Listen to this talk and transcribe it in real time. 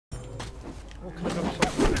Oh, can I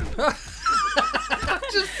grab some?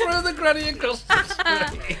 Just throw the granny across the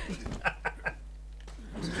screen.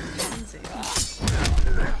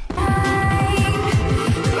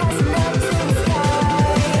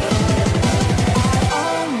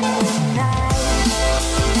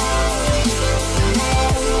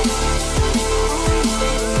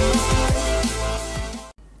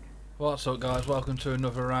 What's up, guys? Welcome to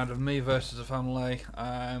another round of me versus the family.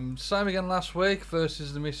 Same again last week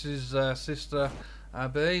versus the Mrs. Sister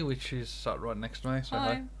Abby, which is sat right next to me. So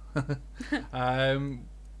hi.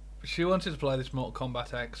 She wanted to play this Mortal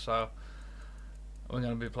Kombat X, so we're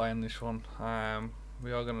going to be playing this one.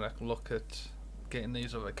 We are going to look at getting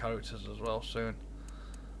these other characters as well soon.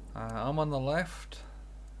 I'm on the left,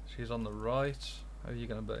 she's on the right. Who are you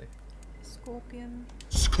going to be? Scorpion.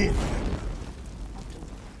 Scorpion.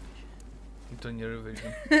 You've done your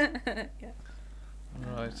revision. Yeah.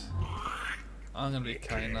 Right. I'm going to be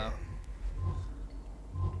Kay now.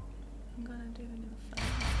 I'm gonna do an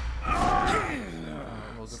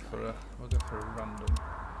We'll go for a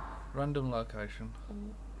random location.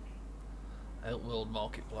 Outworld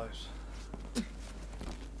Marketplace. I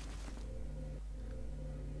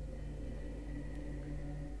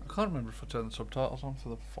can't remember if I turned the subtitles on for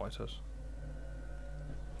the fighters.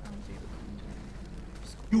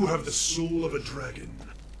 You have the soul of a dragon.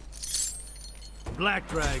 Black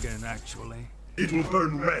dragon, actually. It will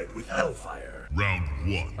burn red with hellfire. Round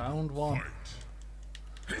one. Round one.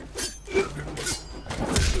 Fight.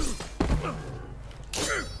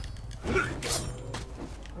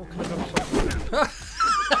 Oh, can I grab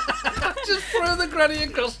some? Just throw the granny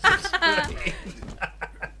across the screen.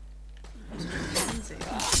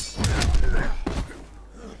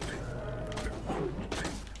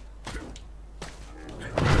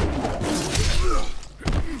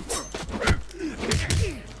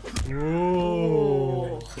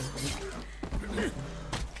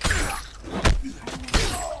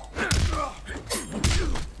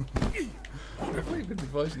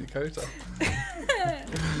 Revising your coater.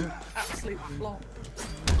 absolute flop.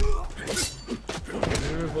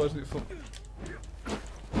 You're revising it for.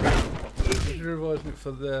 You're revising it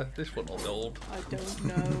for this one or the old? I don't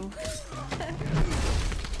know.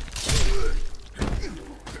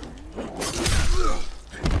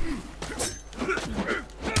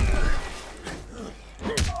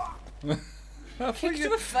 Kick to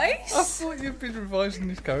the face? I thought you'd been revising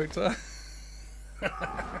this character.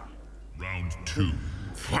 Round two.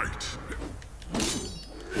 Fight. Did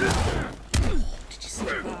you see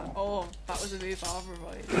that? Oh, that was a move I've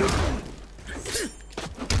revised.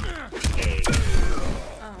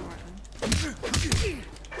 Oh, right then.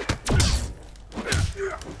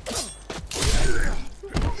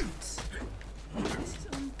 This is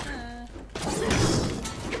unfair.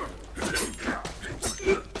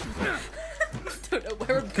 I don't know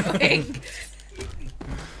where I'm going.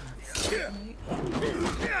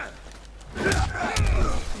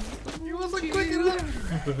 You wasn't quick enough.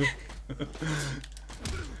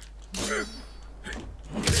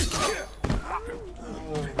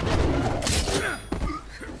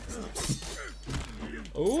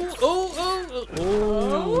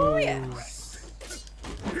 Oh yes.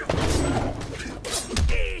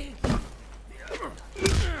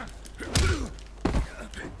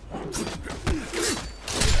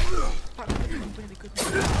 That would have been really good.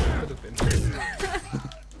 Could have been.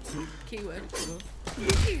 Keyword.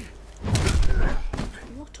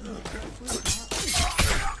 What on earth was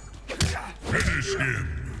that? Finish him.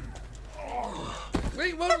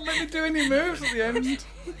 Wait, won't let me do any moves at the end.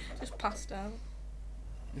 Just passed out.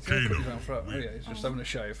 He's going to cut his own throat. Oh yeah, he's just having a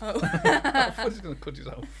shave. Oh. I thought he was going to cut his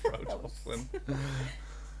own throat off then.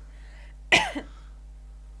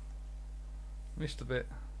 Missed a bit.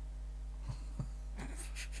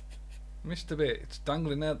 Missed a bit. It's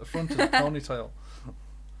dangling out the front of the ponytail.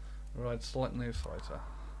 Right, select new fighter.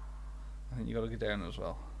 I think you got to go down as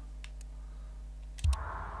well.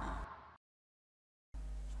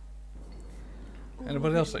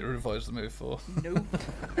 Anybody else that you revised the move for? Nope.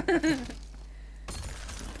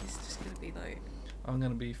 It's just gonna be like. I'm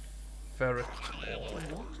gonna be ferret.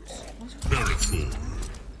 What? What's Ferret.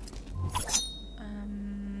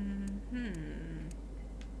 I'm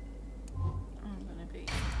gonna be.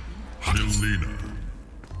 Melina.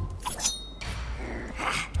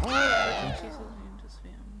 She's immune to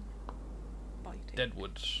biting.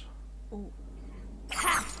 Deadwoods. Oh.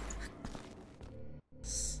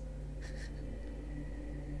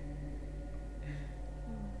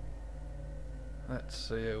 Let's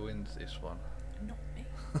see who wins this one. Not me.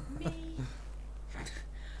 Me.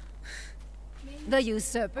 The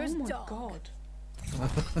usurper's Oh my dog. god.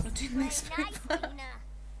 I didn't expect that.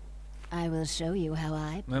 I will show you how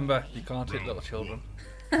I. Remember, you can't hit little children.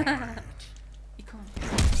 You can't.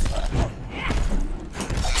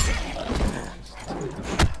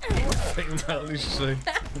 Take them out of this soon.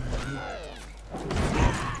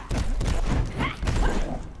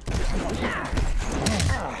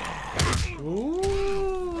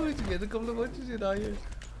 Ooh, did you get a couple of punches in, are you?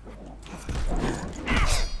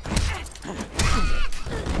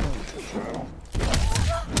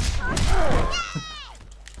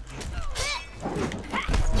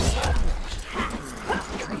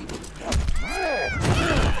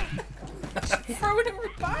 Throw it in the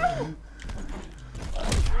bow!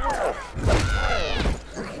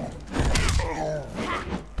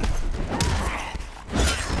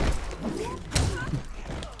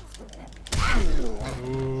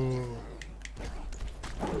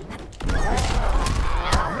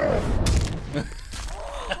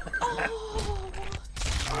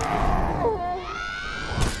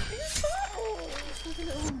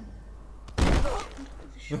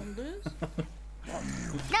 Shoulders.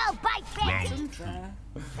 No bite, bitch! Isn't there?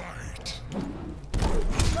 Fight.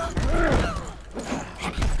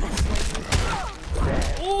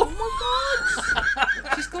 Oh my god!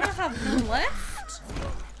 She's gotta have none left.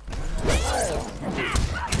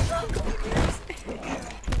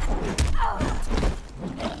 No.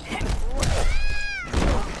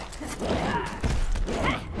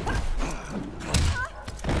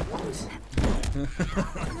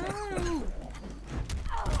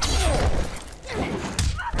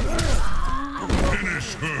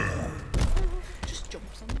 Finish her. Just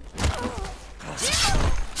jumps on it.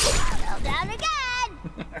 Go down again!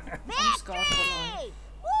 I'm scarred for life.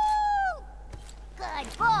 Woo! Good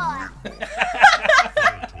boy!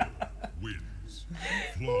 Wins.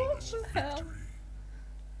 Flawless What the hell? victory.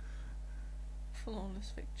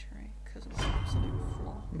 Flawless victory, because I'm an absolute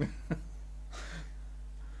flaw.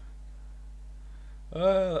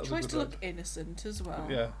 That was a Tries good to look round. innocent as well.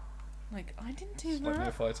 Yeah, Like, I didn't do it's like me a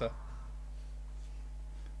that. fighter.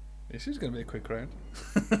 This is going to be a quick round.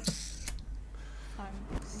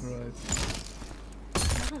 Right. I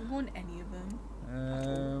haven't won any of them.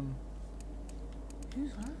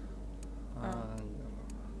 Who's that?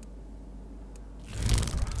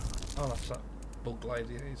 Oh, that's that bug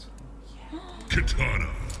lady. He's Katana.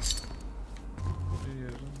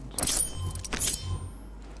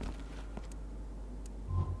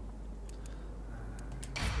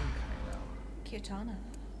 Kitana.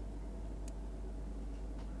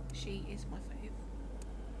 She is my fave.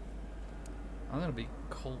 I'm gonna be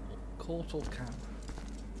Cortal Khan.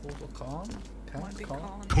 Cortal Khan? Might be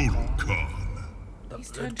Khan. Total Khan. The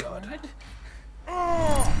He's Blood turned God. red.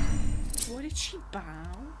 Oh! Why did she bow?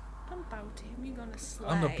 Don't bow to him, you're gonna slay.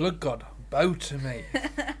 I'm the Blood God. Bow to me.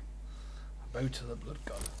 Bow to the Blood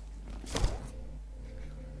God.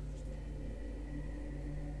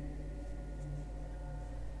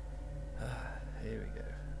 Here we go.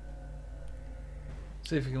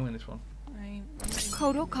 See if you can win this one.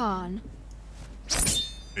 Kotal Khan,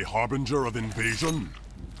 A harbinger of invasion.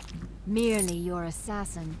 merely your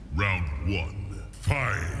assassin. Round 1.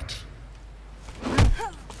 Fight.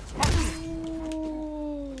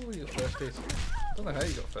 Ooh, you got first hit. Don't know how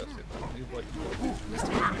you got first hit. You wait.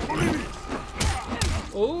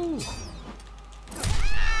 Oh!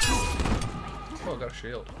 Oh, I got a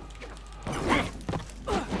shield.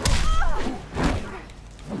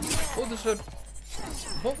 Oh, there's a.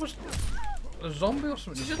 What was. A zombie or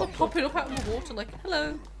something? She's just popped like popping up out of the water, like,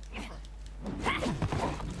 hello.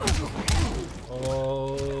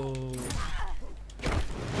 Oh.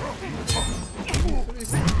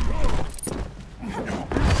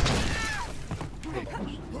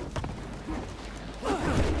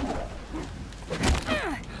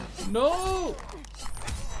 No!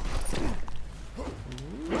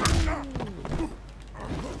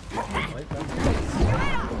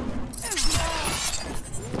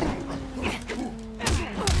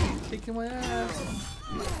 Kicking my ass.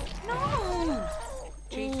 No!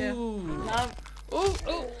 Cheater. Ooh. No. Oh,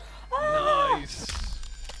 oh. Nice.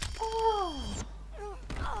 Oh.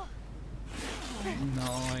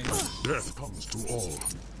 Nice. Death comes to all.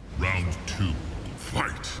 Round 2.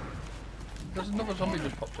 Fight. There's another zombie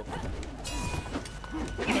just popped up. What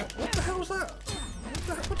the hell is that?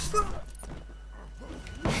 What's that?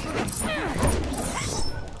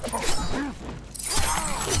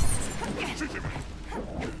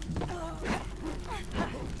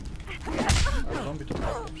 Zombie just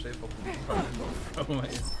popped up, see if I can throw him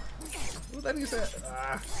at you. What the hell is that?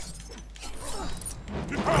 Ah.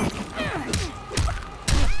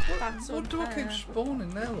 That's What do I unfair. keep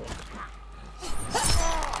spawning now? Look.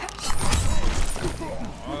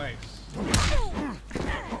 Nice.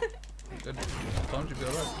 be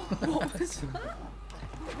alright. What was that?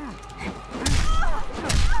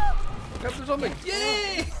 Grab the zombie!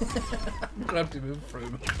 Yay! Grabbed him and threw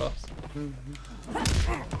him across.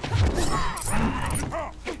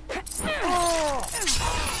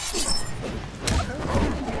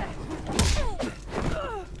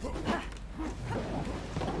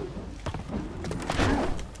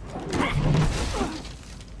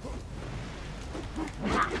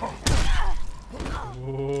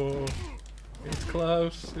 Whoa. It's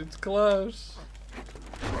close, it's close.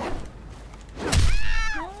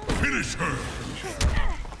 Finish her!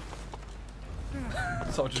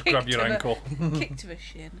 So I'll just grab your ankle. Kick to the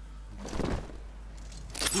shin.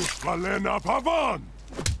 Valena Pavan!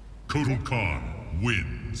 Kotal Khan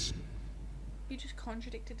wins. He just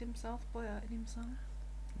contradicted himself by hurting himself.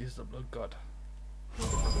 He's the blood god.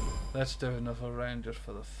 Let's do another round just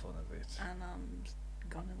for the fun of it. And I'm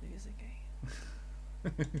gonna lose again.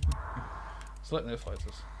 Select no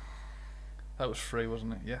fighters. That was free,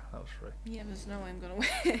 wasn't it? Yeah, that was free. Yeah, there's no way I'm gonna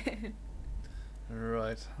win.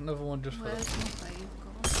 Right, another one just for Where's the my save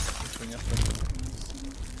gone? Which one you have to-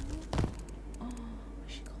 Oh,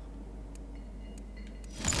 where's she gone?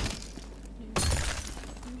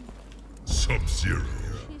 Sub-Zero.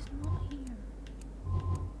 She's not here.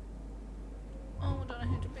 Oh, I don't know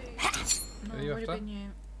who to be. No, Are it you would have after? been you.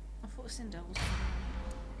 I thought Sindel was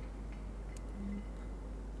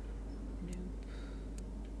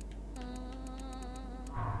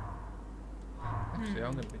Actually,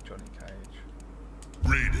 I'm going to be Johnny Cage.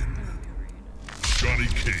 Raiden. Johnny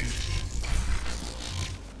Cage.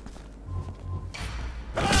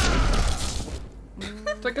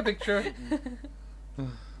 Take a picture. Mine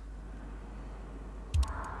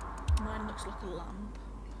looks like a lamp.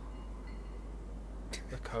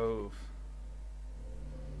 The Cove.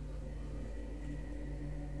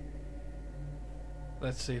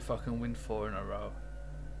 Let's see if I can win 4 in a row.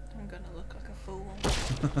 I'm gonna look like a fool.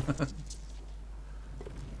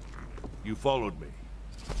 You followed me.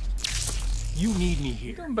 You need me You've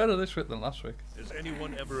here. done better this week than last week. Has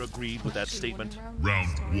anyone ever agreed with that Actually, statement?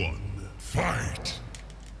 Round 1. Fight!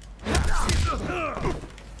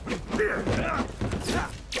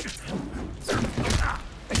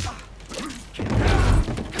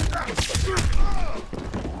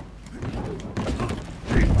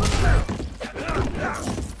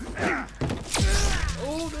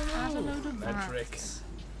 Oh Add a no! load of Electric. rats.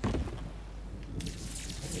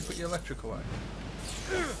 You put your electric away.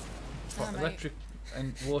 What, mate. electric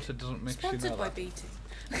and water doesn't mix, you Sponsored know by that. BT.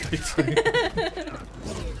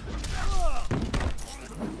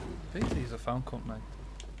 BT's a phone company.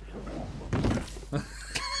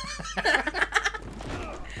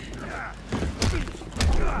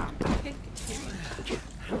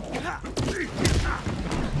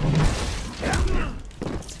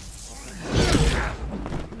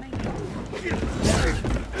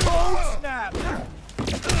 Oh, snap! You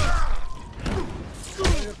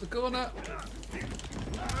have to go on that.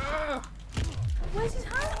 Ah, Where's his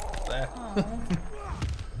hand? there.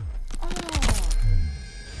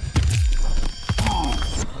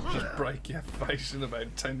 Just break your face in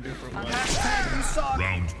about 10 different ways.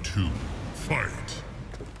 Round 2. Fight!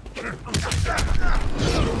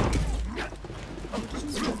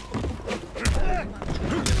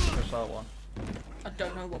 Press R1. I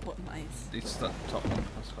don't know what button that is. It's that top one.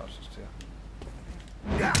 That's closest to you.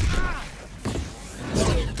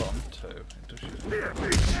 It's bottom 2. It does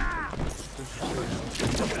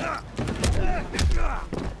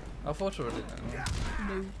I thought I already knew.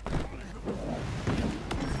 No.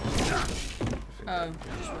 Oh,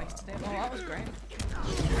 just wasted it. Well, that was great.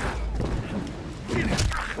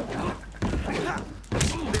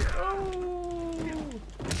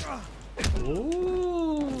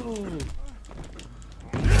 Ooh.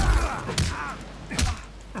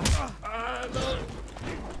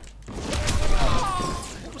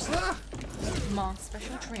 What was that? My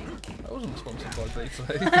special drink. That wasn't sponsored by BT.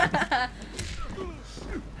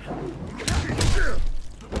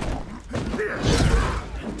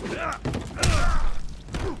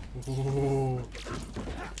 Ooh.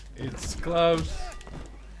 It's close.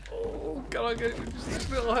 Oh, can I get just this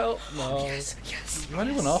little help? No. Yes, yes. You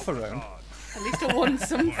only went half a round. At least I won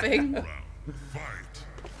something. Round.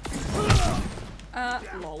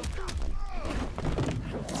 Fight! Lol.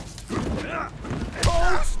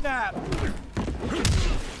 Oh, snap!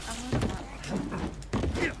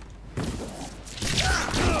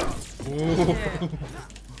 Ooh.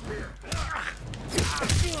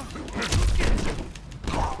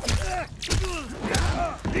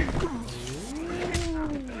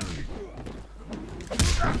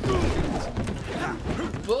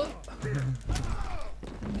 But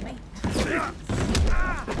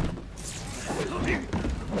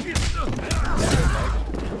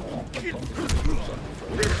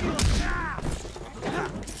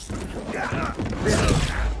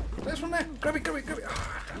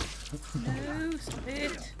stop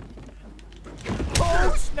it.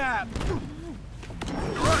 Oh, snap!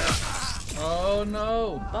 Oh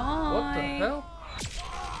no! Bye. What the hell?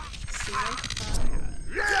 See you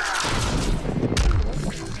later.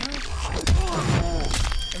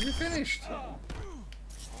 Have you finished?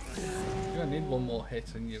 You're gonna need one more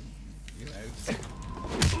hit and you know.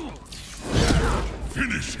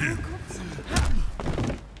 Finish him.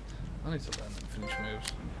 I need to learn them finish moves.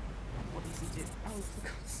 What does he do? Oh, for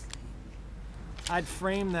God's sake. I'd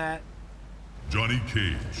frame that. Johnny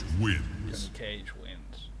Cage wins. Johnny Cage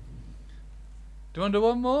wins. Do you want to do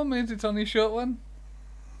one more? Means it's only a short one?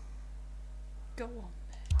 Go on.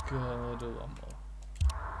 Go on, do one more.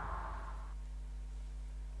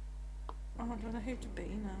 Oh, I don't know who to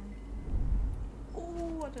be now.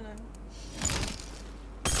 Oh, I don't know.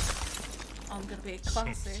 I'm gonna be a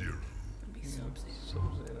classic. Sub-Zero. I'm gonna be Sub-Zero.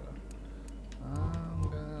 Sub-Zero. I'm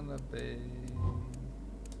gonna be...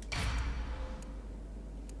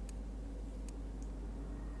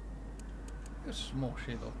 How small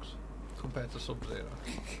she looks compared to Sub-Zero.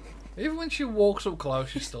 Even when she walks up close,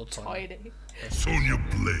 she's still tiny. Tidy. Sonya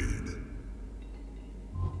Blade.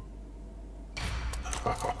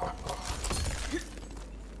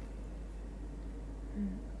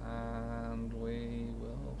 And we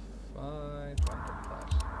will find random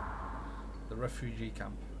place. The refugee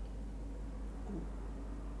camp.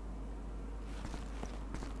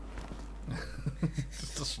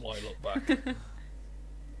 Just a sly look back.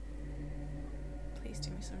 Please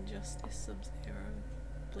do me some justice, Sub-Zero.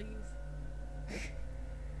 Please.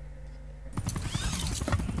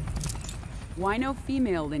 Why no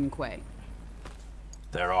female Lin Kuei?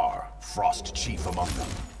 There are Frost Chief among them.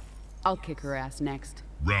 I'll kick her ass next.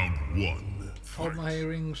 Round one. Hold my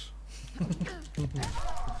earrings. Hold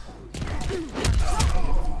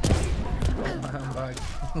my handbag.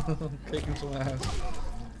 Kicking some ass.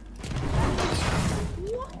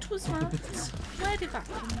 What was that? Where did that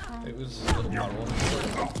come from? It was a little barrel.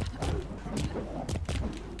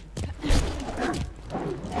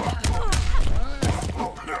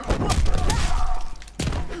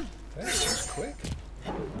 Hey, that was quick.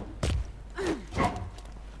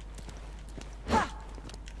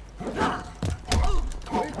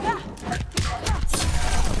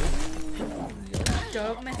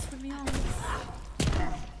 Don't mess with me on.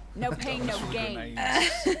 No pain, no gain.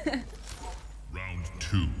 Grenades. Round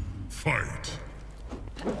two. Fight.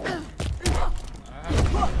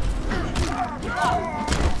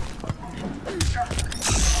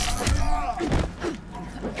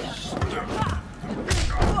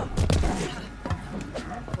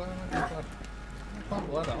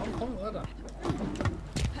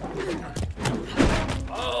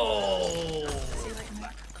 Oh!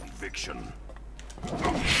 Conviction.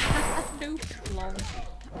 Nope. Long.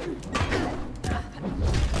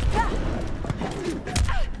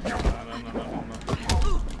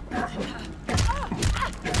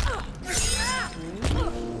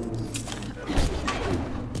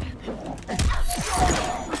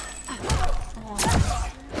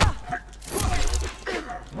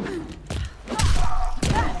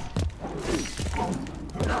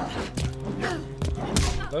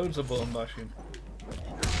 Loads of button bashing.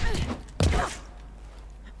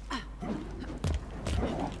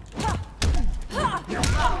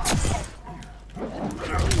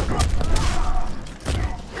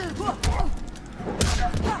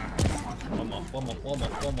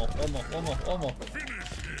 One more. Oh, come on.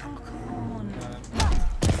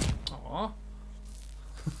 Aww.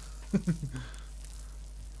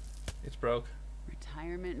 It's broke.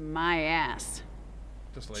 Retirement my ass.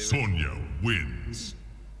 Just leave it. Sonya wins.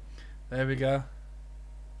 There we go.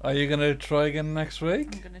 Are you gonna try again next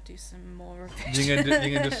week? I'm gonna do some more of You're it.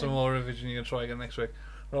 gonna do some more revision. You're gonna try again next week.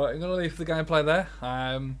 Right, I'm gonna leave the gameplay there.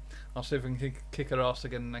 I'll see if we can kick her ass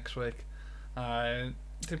again next week.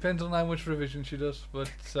 Depends on how much revision she does,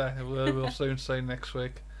 but we'll soon see next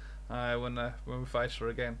week when we face her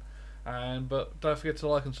again. But don't forget to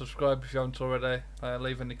like and subscribe if you haven't already.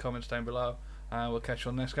 Leave any comments down below. We'll catch you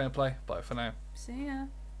on the next gameplay. Bye for now. See ya.